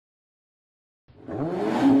Hey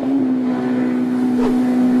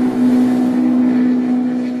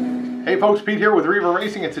folks, Pete here with Riva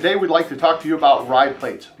Racing, and today we'd like to talk to you about ride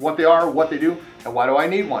plates, what they are, what they do, and why do I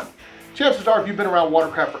need one. Chances are if you've been around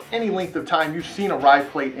watercraft for any length of time, you've seen a ride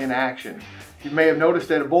plate in action. You may have noticed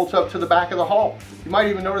that it bolts up to the back of the hull. You might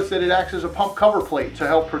even notice that it acts as a pump cover plate to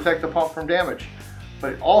help protect the pump from damage.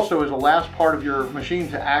 But it also is the last part of your machine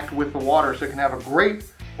to act with the water, so it can have a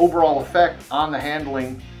great overall effect on the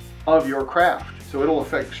handling of your craft. So it'll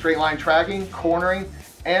affect straight line tracking, cornering,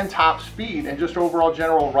 and top speed, and just overall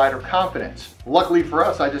general rider confidence. Luckily for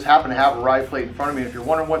us, I just happen to have a ride plate in front of me. If you're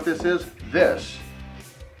wondering what this is,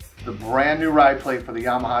 the brand new ride plate for the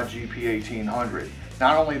Yamaha GP1800.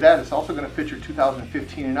 Not only that, it's also going to fit your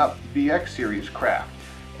 2015 and up VX series craft.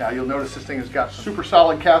 Now you'll notice this thing has got super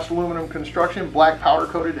solid cast aluminum construction, black powder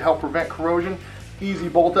coated to help prevent corrosion, easy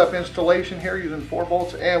bolt up installation here using 4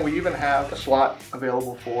 bolts, and we even have a slot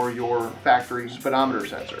available for your factory speedometer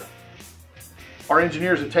sensor. Our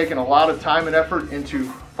engineers have taken a lot of time and effort into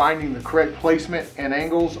finding the correct placement and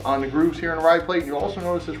angles on the grooves here in the ride plate. You'll also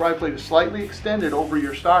notice this ride plate is slightly extended over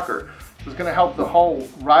your stocker. So it's going to help the hull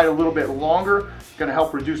ride a little bit longer. It's going to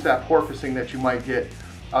help reduce that porpoising that you might get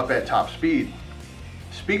up at top speed.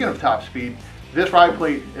 Speaking of top speed, this ride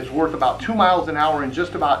plate is worth about 2 miles an hour in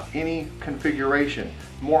just about any configuration.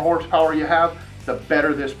 The more horsepower you have, the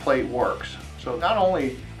better this plate works. So not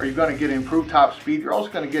only are you going to get improved top speed, you're also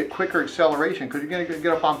going to get quicker acceleration because you're going to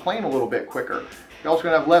get up on plane a little bit quicker. You're also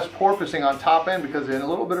going to have less porpoising on top end because there's a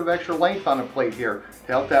little bit of extra length on the plate here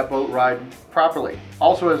to help that boat ride properly.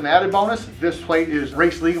 Also, as an added bonus, this plate is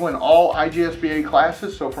race legal in all IJSBA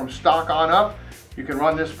classes, so from stock on up, you can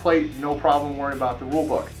run this plate, no problem worrying about the rule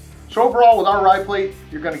book. So overall, with our ride plate,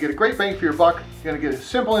 you're going to get a great bang for your buck, you're going to get a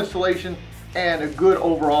simple installation, and a good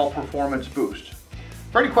overall performance boost.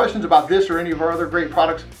 For any questions about this or any of our other great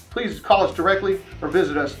products, please call us directly or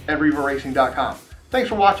visit us at rivaracing.com. Thanks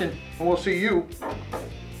for watching, and we'll see you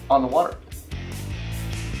on the water.